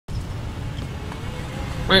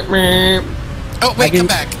Oh, wait, come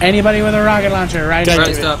back. Anybody with a rocket launcher, right?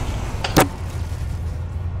 Rest up.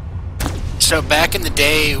 So back in the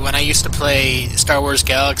day when I used to play Star Wars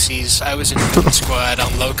Galaxies, I was in Boom Squad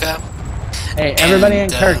on Loka. Hey, everybody in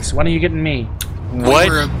And, Kirk's, when are you getting me? What?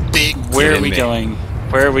 We were a big... Where are we going?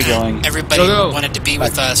 Where are we going? Everybody wanted to be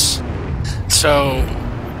with us. So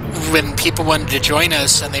when people wanted to join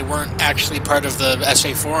us and they weren't actually part of the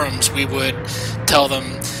SA forums, we would tell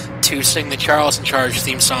them to sing the Charles in Charge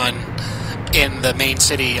theme song in the main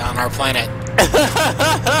city on our planet.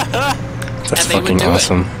 That's fucking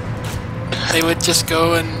awesome. They would just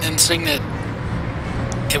go and sing it.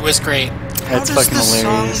 It was great. That's fucking hilarious.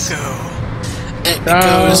 How does the song go? It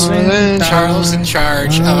goes, Charles in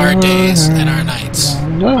charge of our days and our nights.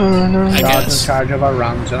 I Charles guess. in charge of our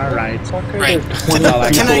wrongs and our rights. Right.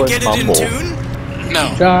 Can I get it in tune?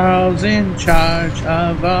 No. Charles in charge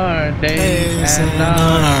of our days and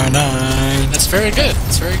our nights. That's very good.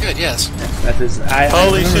 That's very good, yes. That is,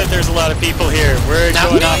 Holy shit, there's a lot of people here. We're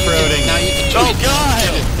going off-roading. Now you can Oh,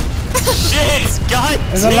 God! Shit! God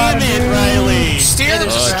damn it, Riley! Steer the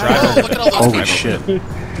look at all those Holy shit.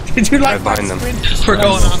 Did you like Drive behind them. We're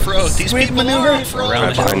going off-road. These people maneuver. are off-road.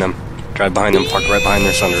 Drive behind them. Drive behind them. Park right behind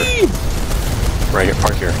their thunder. Right here.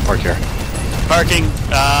 Park here. Park here. Parking.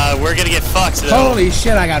 We're gonna get fucked, though. Holy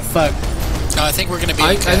shit, I got fucked. No, I think we're gonna be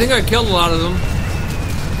I okay. think I killed a lot of them.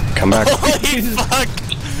 Come back. Holy fuck!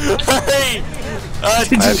 Hurry! I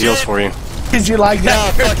have heals for you. Did you like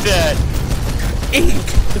that? No, fuck that.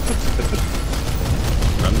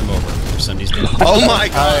 Run them over. Their Sunday's dead. Oh my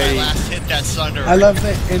god, I last hit that Sunder. I love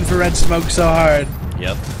the infrared smoke so hard.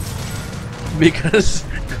 Yep. Because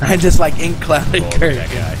I just like ink clouded Kirk. That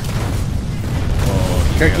guy.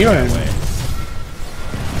 Oh, Kirk, you in.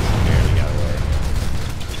 Barely got away.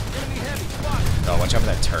 Oh, watch out for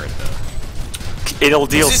that turret, though. It'll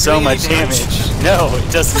deal so much damage. No,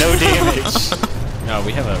 it does no damage. No,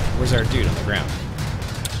 we have a... Where's our dude on the ground?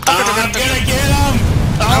 I'm gonna get him!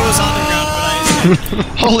 I was on the ground, but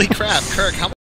I... Holy crap, Kirk, how